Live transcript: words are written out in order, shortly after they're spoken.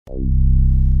I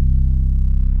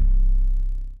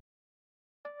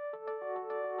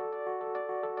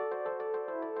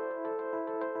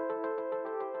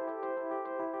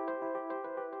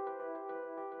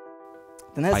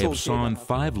have sawn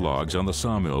 5 logs on the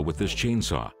sawmill with this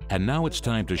chainsaw, and now it's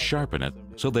time to sharpen it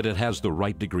so that it has the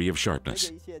right degree of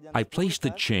sharpness. I place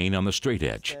the chain on the straight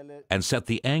edge and set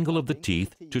the angle of the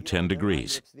teeth to 10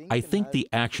 degrees. I think the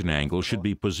action angle should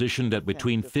be positioned at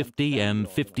between 50 and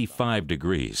 55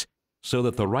 degrees so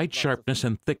that the right sharpness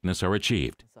and thickness are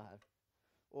achieved.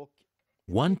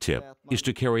 One tip is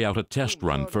to carry out a test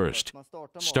run first.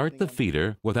 Start the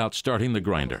feeder without starting the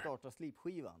grinder.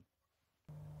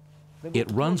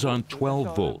 It runs on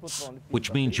 12 volts,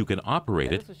 which means you can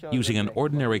operate it using an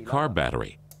ordinary car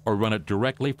battery or run it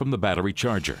directly from the battery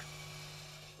charger.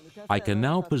 I can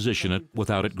now position it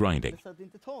without it grinding.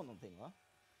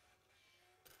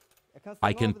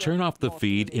 I can turn off the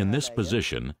feed in this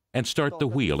position and start the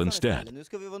wheel instead.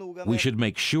 We should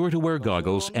make sure to wear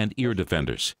goggles and ear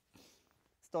defenders.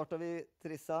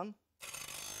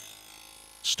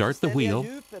 Start the wheel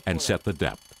and set the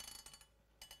depth.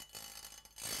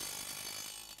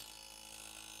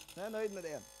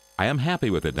 I am happy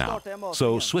with it now,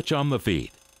 so switch on the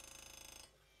feed.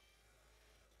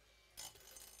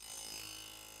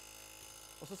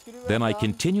 Then I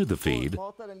continue the feed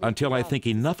until I think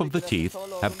enough of the teeth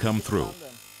have come through.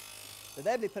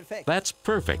 That's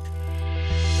perfect.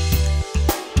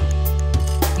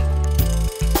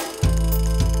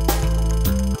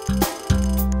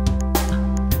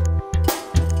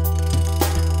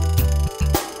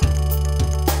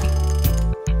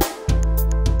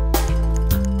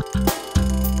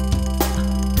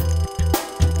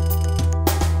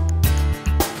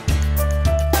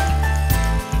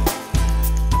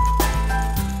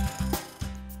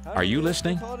 Are you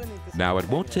listening? Now it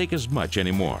won't take as much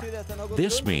anymore.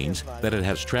 This means that it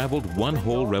has traveled 1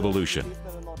 whole revolution.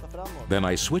 Then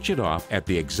I switch it off at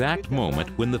the exact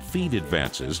moment when the feed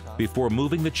advances before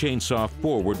moving the chainsaw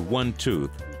forward 1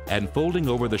 tooth and folding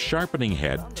over the sharpening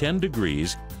head 10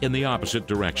 degrees in the opposite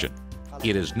direction.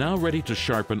 It is now ready to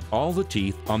sharpen all the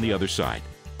teeth on the other side.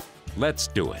 Let's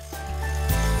do it.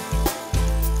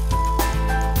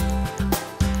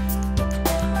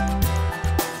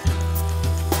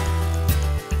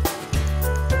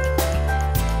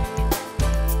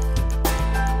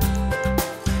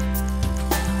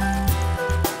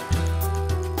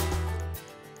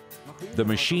 The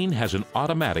machine has an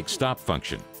automatic stop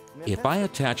function. If I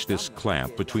attach this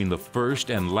clamp between the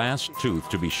first and last tooth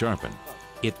to be sharpened,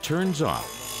 it turns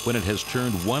off when it has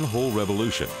turned 1 whole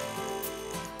revolution.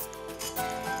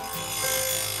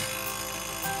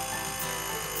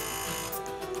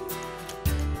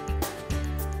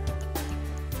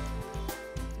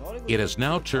 It has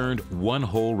now turned 1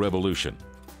 whole revolution.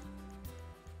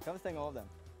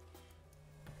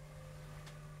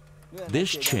 This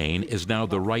chain is now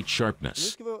the right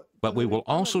sharpness, but we will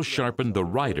also sharpen the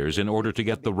riders in order to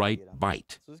get the right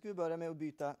bite.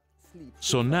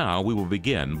 So now we will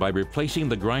begin by replacing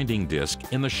the grinding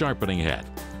disc in the sharpening head,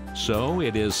 so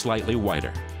it is slightly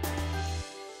wider.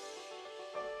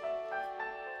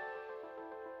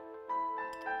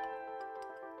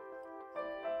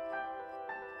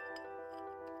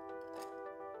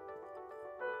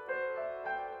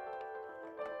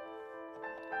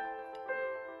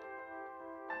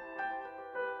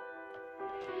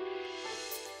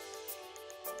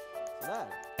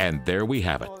 And there we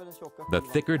have it. The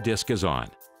thicker disc is on.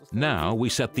 Now we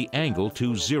set the angle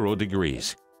to 0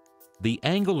 degrees. The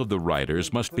angle of the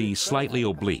riders must be slightly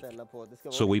oblique,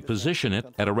 so we position it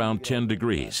at around 10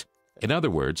 degrees. In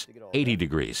other words, 80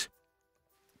 degrees.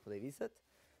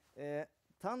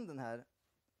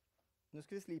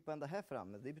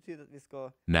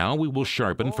 Now we will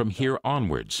sharpen from here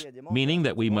onwards, meaning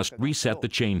that we must reset the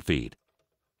chain feed.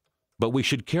 But we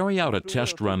should carry out a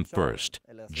test run first,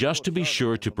 just to be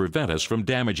sure to prevent us from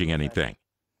damaging anything.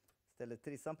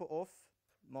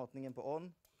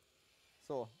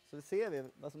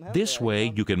 This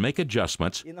way you can make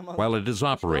adjustments while it is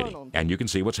operating, and you can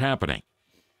see what's happening.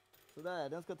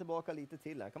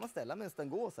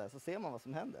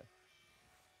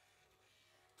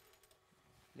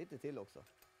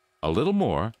 A little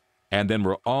more, and then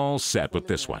we're all set with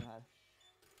this one.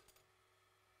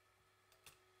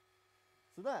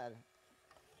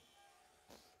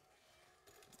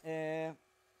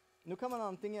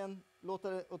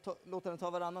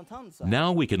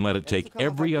 Now we can let it take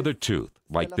every other tooth,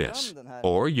 like this.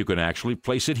 Or you can actually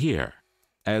place it here,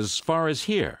 as far as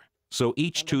here, so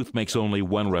each tooth makes only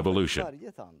 1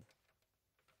 revolution.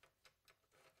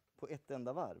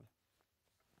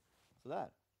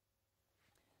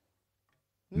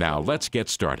 Now let's get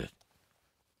started.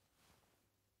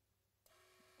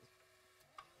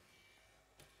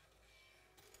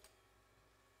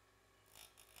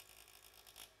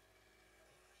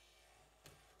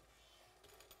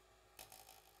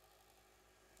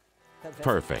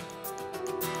 Perfect.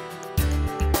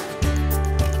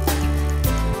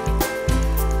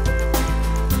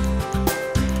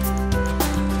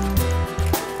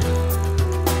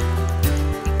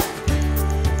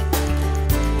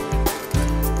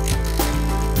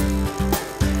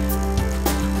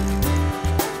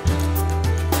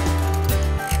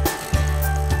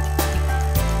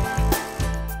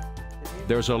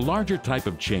 There's a larger type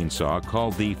of chainsaw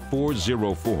called the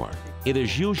 404. It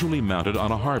is usually mounted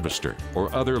on a harvester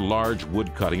or other large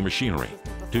wood-cutting machinery.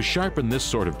 To sharpen this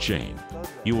sort of chain,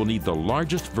 you will need the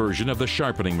largest version of the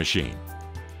sharpening machine.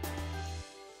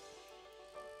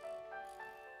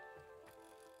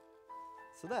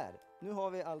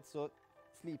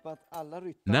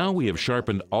 Now we have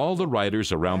sharpened all the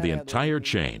riders around the entire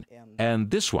chain, and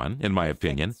this one, in my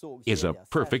opinion, is a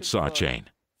perfect saw chain.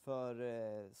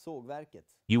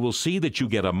 You will see that you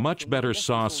get a much better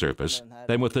saw surface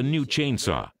than with a new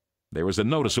chainsaw. There is a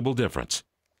noticeable difference.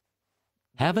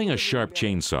 Having a sharp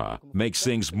chainsaw makes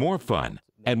things more fun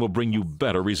and will bring you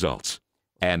better results.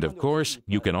 And of course,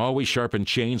 you can always sharpen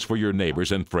chains for your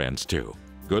neighbors and friends too.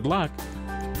 Good luck!